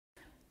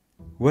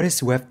What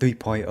is Web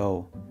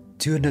 3.0?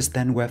 To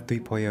understand Web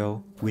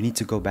 3.0, we need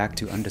to go back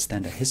to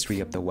understand the history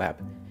of the web.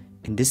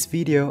 In this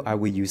video, I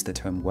will use the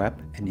term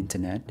web and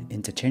internet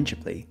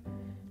interchangeably.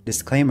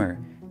 Disclaimer,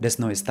 there's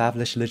no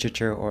established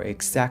literature or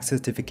exact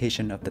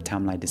certification of the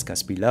timeline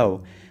discussed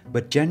below,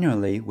 but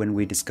generally, when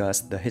we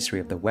discuss the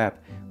history of the web,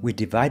 we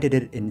divided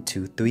it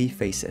into three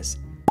phases.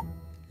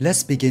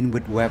 Let's begin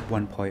with Web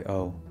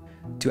 1.0.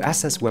 To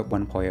access Web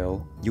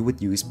 1.0, you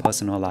would use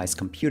personalized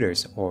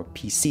computers or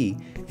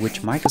PC,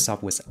 which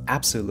Microsoft was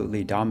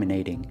absolutely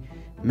dominating.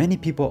 Many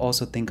people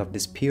also think of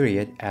this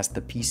period as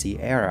the PC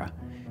era.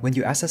 When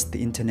you access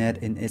the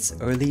internet in its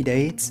early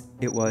days,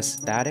 it was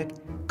static,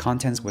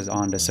 contents was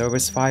on the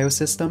server's file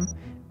system,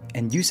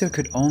 and user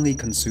could only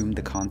consume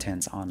the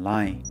contents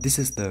online. This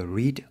is the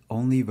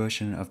read-only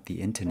version of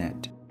the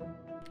internet.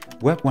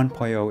 Web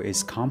 1.0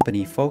 is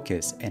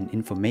company-focused and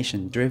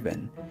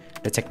information-driven.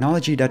 The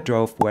technology that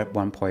drove Web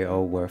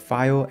 1.0 were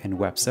file and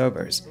web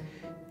servers.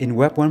 In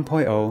Web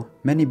 1.0,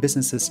 many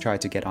businesses tried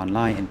to get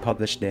online and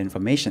publish their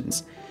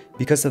informations.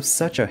 Because of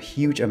such a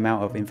huge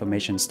amount of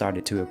information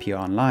started to appear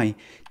online,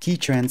 key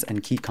trends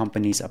and key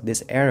companies of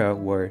this era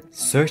were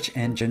search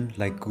engines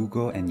like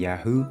Google and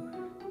Yahoo,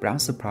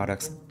 browser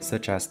products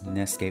such as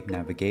Netscape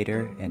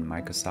Navigator and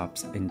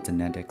Microsoft's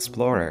Internet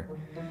Explorer.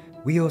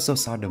 We also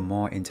saw the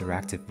more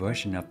interactive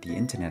version of the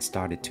internet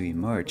started to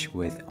emerge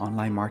with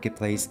online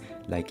marketplaces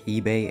like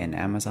eBay and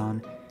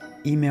Amazon,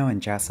 email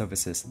and chat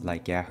services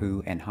like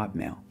Yahoo and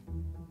Hotmail.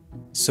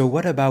 So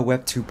what about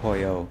Web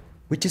 2.0,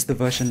 which is the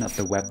version of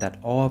the web that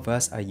all of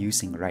us are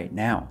using right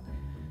now?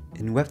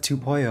 In Web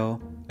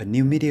 2.0, a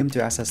new medium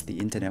to access the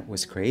internet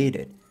was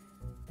created.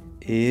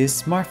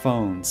 Is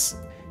smartphones.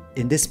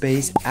 In this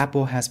space,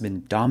 Apple has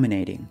been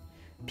dominating.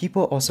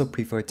 People also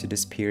refer to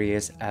this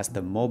period as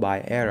the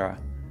mobile era.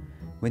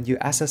 When you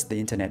access the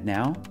internet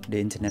now, the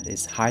internet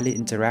is highly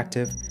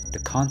interactive, the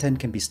content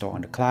can be stored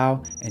on the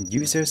cloud, and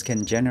users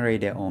can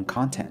generate their own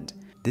content.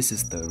 This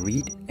is the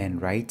read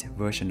and write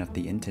version of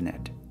the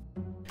internet.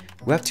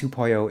 Web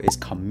 2.0 is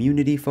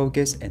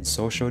community-focused and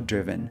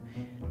social-driven.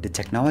 The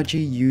technology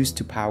used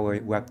to power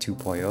Web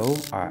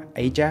 2.0 are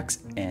Ajax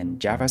and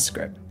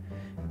JavaScript.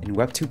 In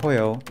Web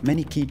 2.0,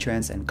 many key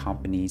trends and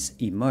companies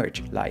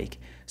emerge like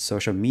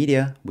social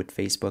media with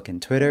Facebook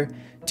and Twitter,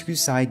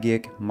 two-side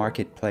gig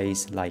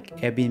marketplace like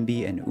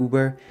Airbnb and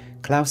Uber,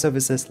 cloud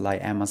services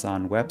like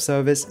Amazon Web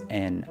Service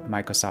and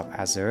Microsoft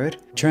Azure.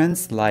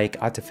 Trends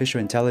like artificial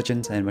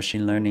intelligence and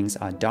machine learning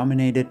are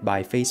dominated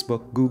by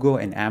Facebook, Google,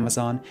 and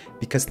Amazon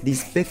because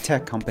these big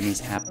tech companies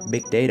have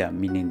big data,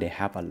 meaning they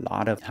have a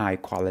lot of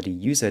high-quality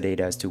user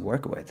data to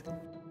work with.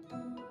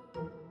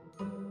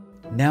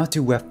 Now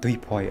to Web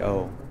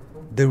 3.0.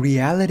 The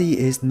reality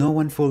is no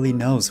one fully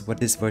knows what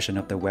this version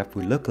of the web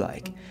will look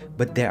like,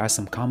 but there are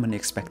some common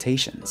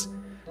expectations.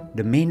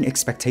 The main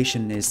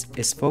expectation is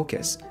its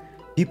focus.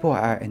 People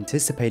are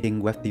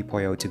anticipating Web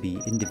 3.0 to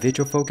be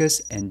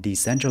individual-focused and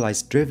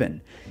decentralized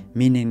driven,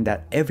 meaning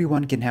that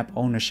everyone can have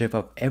ownership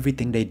of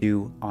everything they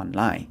do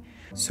online.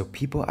 So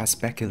people are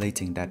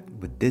speculating that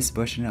with this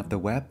version of the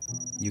web,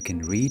 you can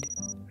read,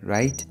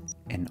 write,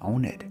 and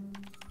own it.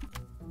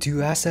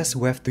 To access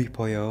Web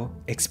 3.0,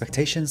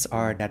 expectations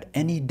are that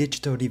any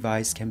digital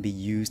device can be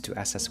used to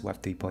access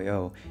Web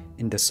 3.0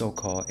 in the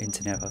so-called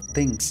Internet of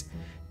Things.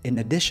 In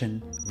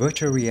addition,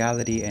 virtual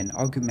reality and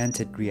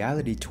augmented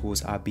reality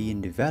tools are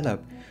being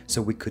developed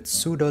so we could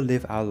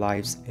pseudo-live our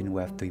lives in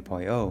Web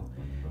 3.0.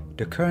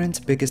 The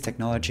current biggest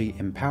technology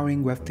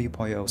empowering Web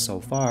 3.0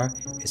 so far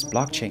is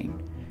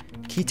blockchain.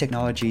 Key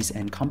technologies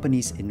and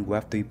companies in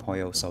Web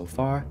 3.0 so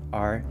far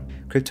are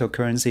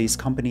cryptocurrencies,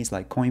 companies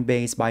like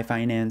Coinbase,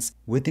 Binance.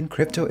 Within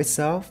crypto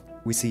itself,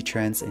 we see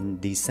trends in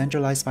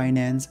decentralized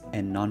finance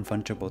and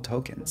non-fungible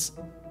tokens.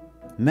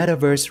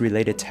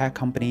 Metaverse-related tech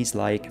companies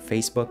like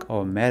Facebook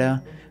or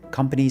Meta,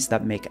 companies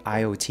that make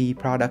IoT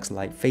products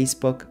like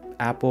Facebook,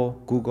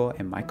 Apple, Google,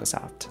 and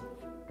Microsoft.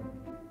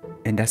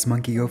 And that's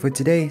Monkey Go for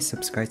today.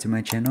 Subscribe to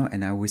my channel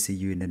and I will see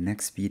you in the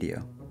next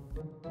video.